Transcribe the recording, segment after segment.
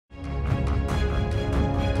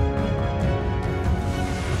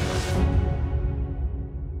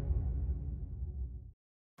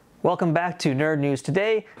Welcome back to Nerd News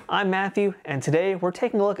Today. I'm Matthew, and today we're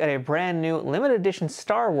taking a look at a brand new limited edition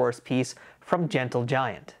Star Wars piece from Gentle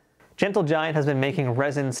Giant. Gentle Giant has been making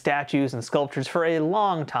resin statues and sculptures for a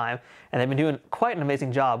long time, and they've been doing quite an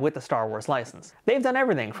amazing job with the Star Wars license. They've done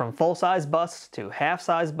everything from full-size busts to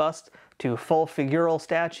half-size busts to full figural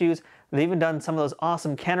statues. They've even done some of those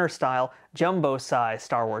awesome Kenner-style jumbo-size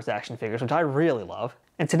Star Wars action figures, which I really love.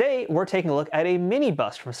 And today, we're taking a look at a mini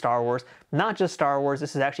bust from Star Wars. Not just Star Wars,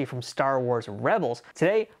 this is actually from Star Wars Rebels.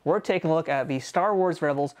 Today, we're taking a look at the Star Wars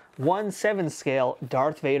Rebels 1/7 scale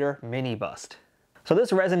Darth Vader mini bust. So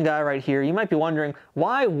this resin guy right here, you might be wondering,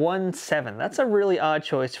 why 1/7? That's a really odd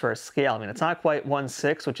choice for a scale. I mean, it's not quite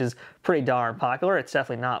 1/6, which is pretty darn popular. It's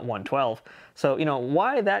definitely not 1/12. So,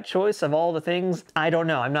 why that choice of all the things? I don't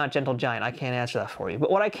know. I'm not Gentle Giant. I can't answer that for you.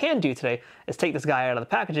 But what I can do today is take this guy out of the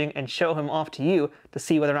packaging and show him off to you to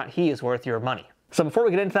see whether or not he is worth your money. So before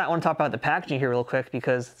we get into that, I want to talk about the packaging here real quick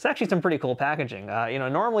because it's actually some pretty cool packaging.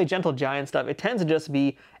 Normally Gentle Giant stuff, it tends to just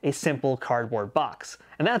be a simple cardboard box.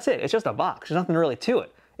 And that's it. It's just a box. There's nothing really to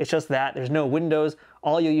it. It's just that. There's no windows.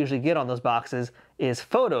 All you usually get on those boxes is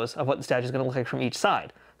photos of what the statue is going to look like from each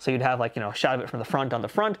side. So you'd have a shot of it from the front on the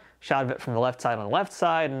front, shot of it from the left side on the left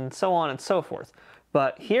side, and so on and so forth.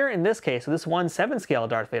 But here in this case, with this 1/7 scale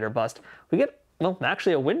Darth Vader bust, we get,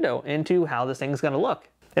 actually a window into how this thing's going to look.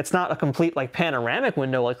 It's not a complete panoramic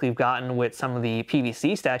window like we've gotten with some of the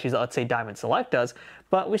PVC statues that, let's say, Diamond Select does,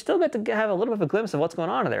 but we still get to have a little bit of a glimpse of what's going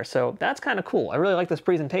on in there, so that's kind of cool. I really like this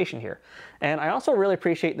presentation here. And I also really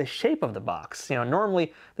appreciate the shape of the box.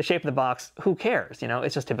 Normally the shape of the box, who cares?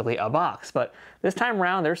 It's just typically a box, but this time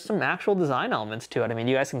around there's some actual design elements to it. I mean,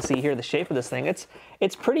 you guys can see here the shape of this thing.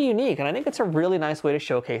 It's pretty unique, and I think it's a really nice way to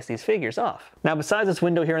showcase these figures off. Now, besides this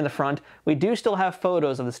window here in the front, we do still have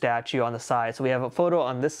photos of the statue on the side. So we have a photo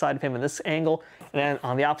on this side of him in this angle, and then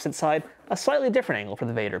on the opposite side, a slightly different angle for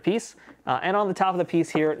the Vader piece. And on the top of the piece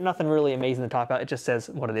here, nothing really amazing to talk about. It just says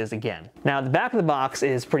what it is again. Now, the back of the box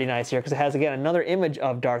is pretty nice here because it has, again, another image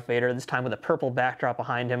of Darth Vader, this time with a purple backdrop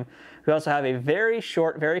behind him. We also have a very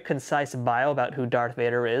short, very concise bio about who Darth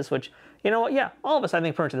Vader is, which, yeah, all of us, I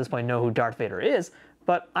think, pretty much at this point know who Darth Vader is.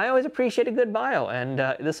 But I always appreciate a good bio, and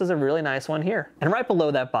this is a really nice one here. And right below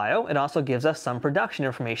that bio, it also gives us some production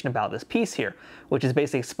information about this piece here, which is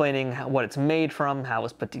basically explaining what it's made from, how it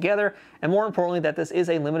was put together, and more importantly, that this is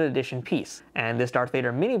a limited edition piece. And this Darth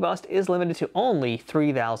Vader mini bust is limited to only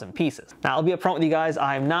 3,000 pieces. Now, I'll be upfront with you guys,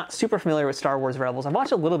 I'm not super familiar with Star Wars Rebels. I've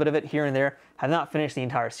watched a little bit of it here and there, have not finished the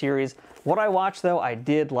entire series. What I watched, though, I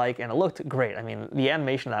did like, and it looked great. I mean, the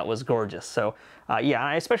animation of that was gorgeous. So, yeah,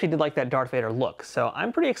 I especially did like that Darth Vader look. So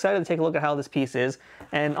I'm pretty excited to take a look at how this piece is,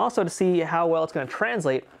 and also to see how well it's going to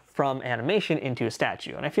translate from animation into a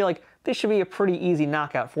statue. And I feel like this should be a pretty easy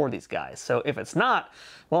knockout for these guys. So if it's not,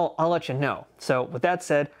 well, I'll let you know. So with that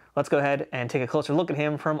said, let's go ahead and take a closer look at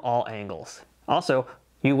him from all angles. Also,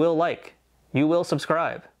 you will like, you will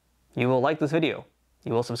subscribe, you will like this video,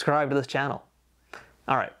 you will subscribe to this channel.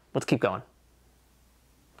 All right, let's keep going.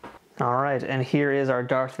 All right, and here is our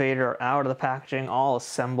Darth Vader out of the packaging, all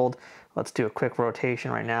assembled. Let's do a quick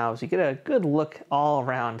rotation right now so you get a good look all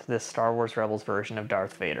around this Star Wars Rebels version of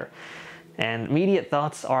Darth Vader. And immediate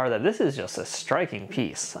thoughts are that this is just a striking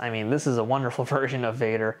piece. I mean, this is a wonderful version of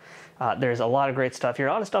Vader. There's a lot of great stuff here.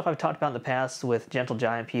 A lot of stuff I've talked about in the past with Gentle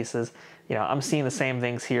Giant pieces. I'm seeing the same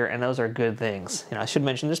things here, and those are good things. I should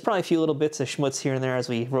mention there's probably a few little bits of schmutz here and there as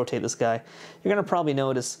we rotate this guy. You're going to probably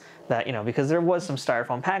notice that, because there was some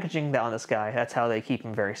styrofoam packaging on this guy, that's how they keep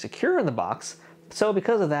him very secure in the box. So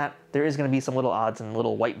because of that, there is going to be some little odds and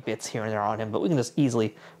little white bits here and there on him, but we can just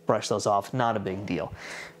easily brush those off. Not a big deal.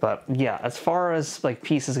 But yeah, as far as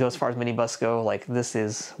pieces go, as far as mini busts go, this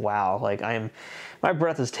is wow. My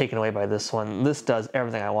breath is taken away by this one. This does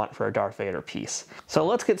everything I want for a Darth Vader piece. So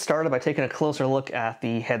let's get started by taking a closer look at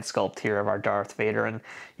the head sculpt here of our Darth Vader. And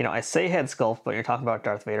I say head sculpt, but you're talking about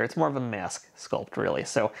Darth Vader. It's more of a mask sculpt, really.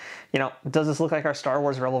 So, does this look like our Star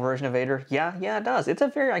Wars Rebel version of Vader? Yeah, it does. It's a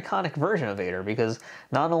very iconic version of Vader because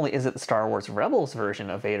not only is it the Star Wars Rebels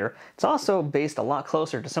version of Vader, it's also based a lot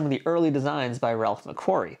closer to some of the early designs by Ralph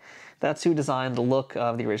McQuarrie. That's who designed the look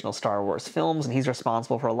of the original Star Wars films, and he's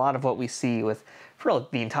responsible for a lot of what we see with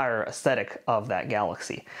the entire aesthetic of that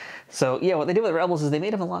galaxy. So yeah, what they did with Rebels is they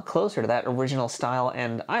made him a lot closer to that original style,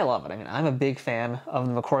 and I love it. I mean, I'm a big fan of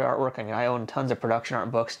the McQuarrie artwork. I mean, I own tons of production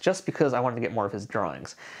art books just because I wanted to get more of his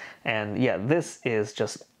drawings. And yeah, this is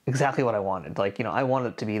just exactly what I wanted. I wanted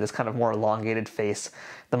it to be this kind of more elongated face,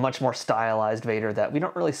 the much more stylized Vader that we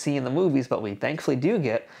don't really see in the movies, but we thankfully do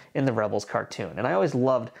get in the Rebels cartoon. And I always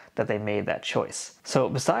loved that they made that choice. So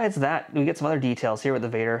besides that, we get some other details here with the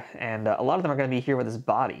Vader, and a lot of them are going to be here with his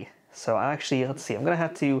body. So actually, let's see, I'm gonna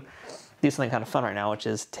have to do something kind of fun right now, which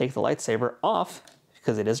is take the lightsaber off,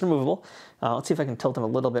 because it is removable. Let's see if I can tilt him a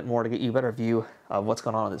little bit more to get you a better view of what's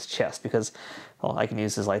going on in his chest, because, well, I can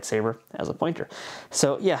use his lightsaber as a pointer.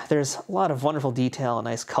 So yeah, there's a lot of wonderful detail and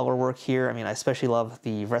nice color work here. I mean, I especially love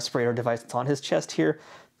the respirator device that's on his chest here.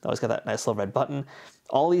 Always got that nice little red button.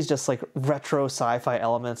 All these just like retro sci-fi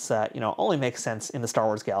elements that, you know, only make sense in the Star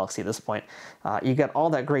Wars galaxy at this point. You got all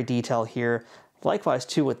that great detail here. Likewise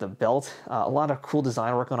too with the belt. A lot of cool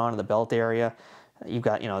design work going on in the belt area. You've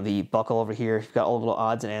got, you know, the buckle over here. You've got all the little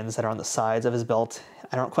odds and ends that are on the sides of his belt.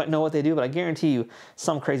 I don't quite know what they do, but I guarantee you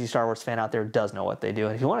some crazy Star Wars fan out there does know what they do.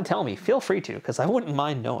 And if you want to tell me, feel free to, because I wouldn't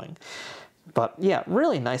mind knowing. But yeah,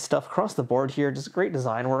 really nice stuff across the board here. Just great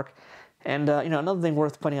design work. And, you know, another thing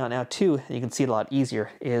worth pointing out now, too, and you can see it a lot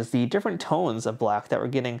easier, is the different tones of black that we're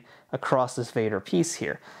getting across this Vader piece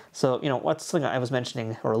here. So, you know, what's something I was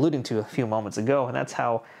mentioning or alluding to a few moments ago, and that's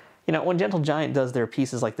how, you know, when Gentle Giant does their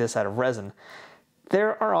pieces like this out of resin,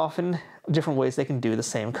 there are often different ways they can do the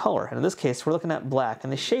same color. And in this case, we're looking at black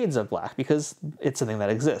and the shades of black, because it's something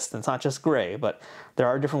that exists. It's not just gray, but there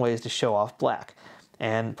are different ways to show off black.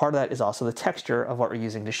 And part of that is also the texture of what we're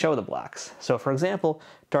using to show the blacks. So for example,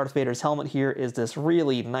 Darth Vader's helmet here is this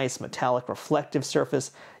really nice metallic reflective surface.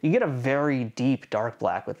 You get a very deep dark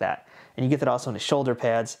black with that. And you get that also in his shoulder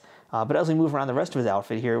pads. But as we move around the rest of his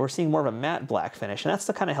outfit here, we're seeing more of a matte black finish. And that's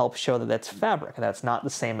to kind of help show that that's fabric, and that's not the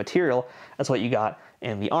same material as what you got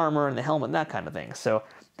in the armor and the helmet and that kind of thing. So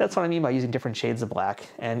that's what I mean by using different shades of black.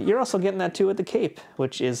 And you're also getting that too with the cape,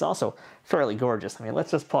 which is also fairly gorgeous. I mean, let's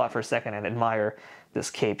just pull out for a second and admire this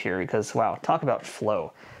cape here, because wow, talk about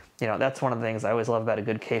flow. You know, that's one of the things I always love about a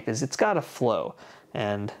good cape is it's got a flow,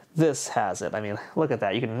 and this has it. I mean, look at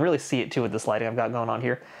that. You can really see it too with this lighting I've got going on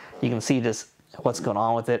here. You can see just what's going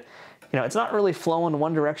on with it. You know, it's not really flowing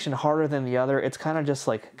one direction harder than the other. It's kind of just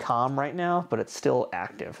like calm right now, but it's still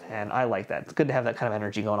active, and I like that. It's good to have that kind of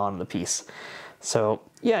energy going on in the piece. So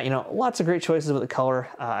yeah, you know, lots of great choices with the color.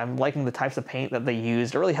 I'm liking the types of paint that they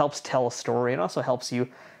used. It really helps tell a story, and also helps you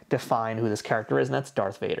define who this character is, and that's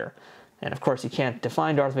Darth Vader. And of course, you can't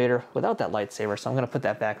define Darth Vader without that lightsaber, so I'm going to put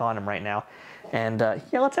that back on him right now. And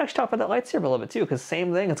yeah, let's actually talk about that lightsaber a little bit too, because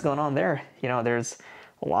same thing that's going on there. You know, there's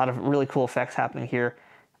a lot of really cool effects happening here.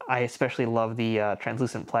 I especially love the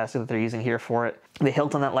translucent plastic that they're using here for it. The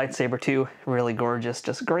hilt on that lightsaber too, really gorgeous,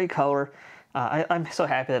 just great color. I'm so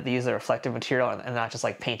happy that they use the reflective material and not just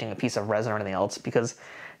like painting a piece of resin or anything else, because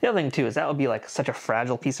the other thing too is that would be like such a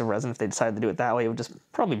fragile piece of resin if they decided to do it that way. It would just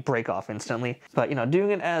probably break off instantly. But you know, doing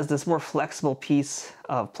it as this more flexible piece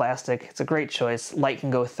of plastic, it's a great choice. Light can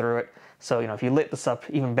go through it. So, you know, if you lit this up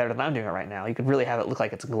even better than I'm doing it right now, you could really have it look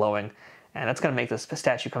like it's glowing. And that's going to make this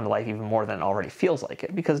statue come to life even more than it already feels like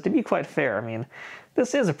it. Because to be quite fair, I mean,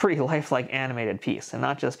 this is a pretty lifelike animated piece. And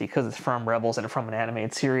not just because it's from Rebels and from an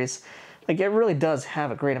animated series. Like, it really does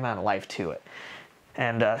have a great amount of life to it.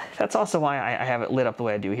 And that's also why I have it lit up the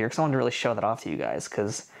way I do here, because I wanted to really show that off to you guys,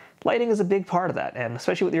 because lighting is a big part of that. And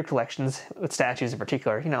especially with your collections, with statues in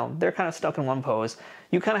particular, you know, they're kind of stuck in one pose.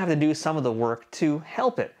 You kind of have to do some of the work to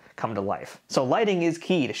help it come to life. So lighting is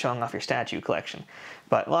key to showing off your statue collection.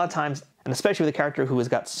 But a lot of times, and especially with a character who has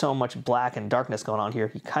got so much black and darkness going on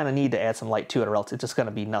here, you kind of need to add some light to it, or else it's just going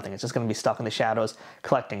to be nothing. It's just going to be stuck in the shadows,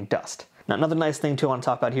 collecting dust. Now, another nice thing too I want to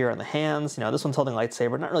talk about here are the hands. You know, this one's holding a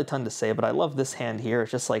lightsaber. Not really a ton to say, but I love this hand here.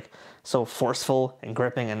 It's just like so forceful and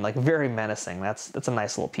gripping and like very menacing. That's a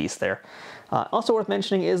nice little piece there. Also worth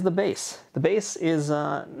mentioning is the base. The base is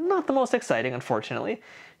not the most exciting, unfortunately.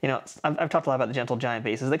 You know, I've talked a lot about the Gentle Giant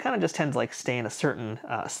bases. They kind of just tend to like stay in a certain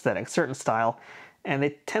aesthetic, certain style, and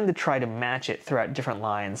they tend to try to match it throughout different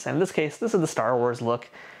lines. And in this case, this is the Star Wars look.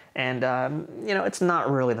 And, you know, it's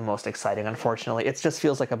not really the most exciting, unfortunately. It just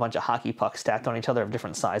feels like a bunch of hockey pucks stacked on each other of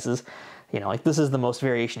different sizes. You know, like this is the most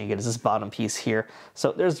variation you get is this bottom piece here.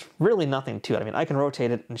 So there's really nothing to it. I mean, I can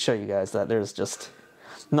rotate it and show you guys that there's just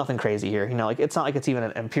nothing crazy here. You know, like it's not like it's even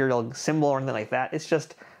an Imperial symbol or anything like that. It's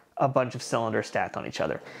just a bunch of cylinders stacked on each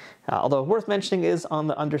other. Although worth mentioning is on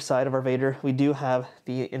the underside of our Vader, we do have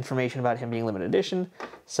the information about him being limited edition.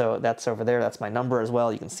 So that's over there. That's my number as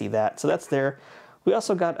well. You can see that. So that's there. We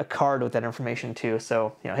also got a card with that information too,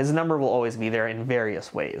 so you know his number will always be there in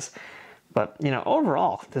various ways. But you know,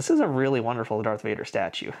 overall, this is a really wonderful Darth Vader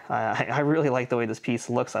statue. I really like the way this piece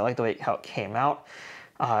looks. I like the way how it came out.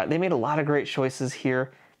 They made a lot of great choices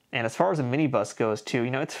here, and as far as a mini bust goes too,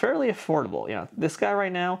 you know, it's fairly affordable. You know, this guy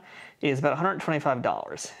right now is about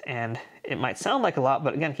 $125, and it might sound like a lot,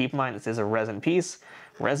 but again, keep in mind this is a resin piece.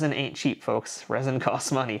 Resin ain't cheap, folks. Resin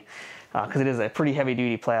costs money. Because it is a pretty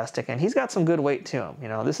heavy-duty plastic, and he's got some good weight to him. You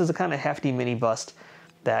know, this is a kind of hefty mini bust,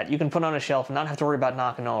 that you can put on a shelf and not have to worry about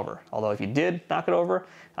knocking over. Although if you did knock it over,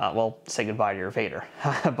 well, say goodbye to your Vader.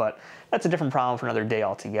 But that's a different problem for another day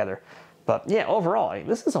altogether. But yeah, overall,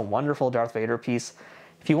 this is a wonderful Darth Vader piece.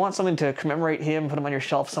 If you want something to commemorate him, put him on your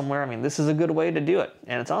shelf somewhere, I mean, this is a good way to do it.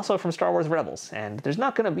 And it's also from Star Wars Rebels, and there's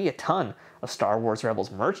not going to be a ton of Star Wars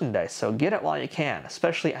Rebels merchandise, so get it while you can,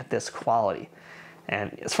 especially at this quality.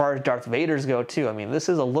 And as far as Darth Vaders go too, I mean, this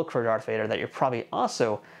is a look for Darth Vader that you're probably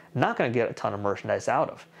also not going to get a ton of merchandise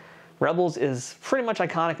out of. Rebels is pretty much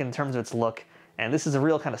iconic in terms of its look, and this is a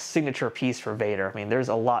real kind of signature piece for Vader. I mean, there's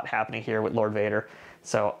a lot happening here with Lord Vader.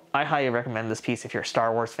 So I highly recommend this piece if you're a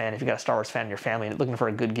Star Wars fan, if you've got a Star Wars fan in your family and looking for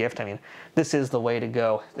a good gift. I mean, this is the way to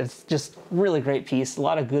go. It's just really great piece, a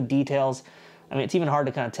lot of good details. I mean, it's even hard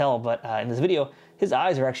to kind of tell, but in this video, his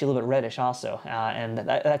eyes are actually a little bit reddish also, and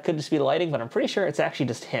that could just be the lighting, but I'm pretty sure it's actually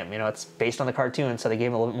just him. You know, it's based on the cartoon, so they gave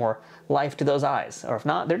him a little bit more life to those eyes. Or if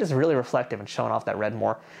not, they're just really reflective and showing off that red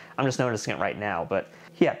more. I'm just noticing it right now, but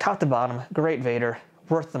yeah, top to bottom, great Vader.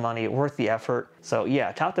 Worth the money, worth the effort. So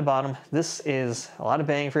yeah, top to bottom, this is a lot of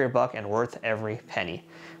bang for your buck and worth every penny,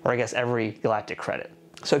 or I guess every galactic credit.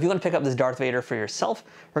 So if you want to pick up this Darth Vader for yourself,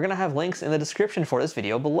 we're going to have links in the description for this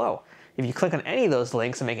video below. If you click on any of those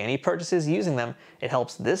links and make any purchases using them, it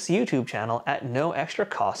helps this YouTube channel at no extra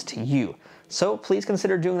cost to you. So please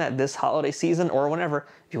consider doing that this holiday season or whenever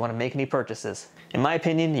if you want to make any purchases. In my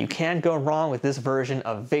opinion, you can't go wrong with this version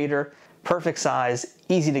of Vader. Perfect size,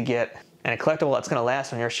 easy to get, and a collectible that's going to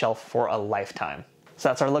last on your shelf for a lifetime. So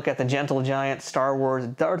that's our look at the Gentle Giant Star Wars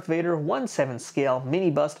Darth Vader 1/7 scale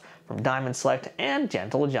mini bust from Diamond Select and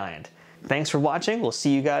Gentle Giant. Thanks for watching. We'll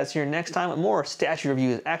see you guys here next time with more statue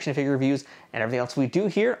reviews, action figure reviews, and everything else we do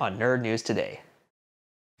here on Nerd News Today.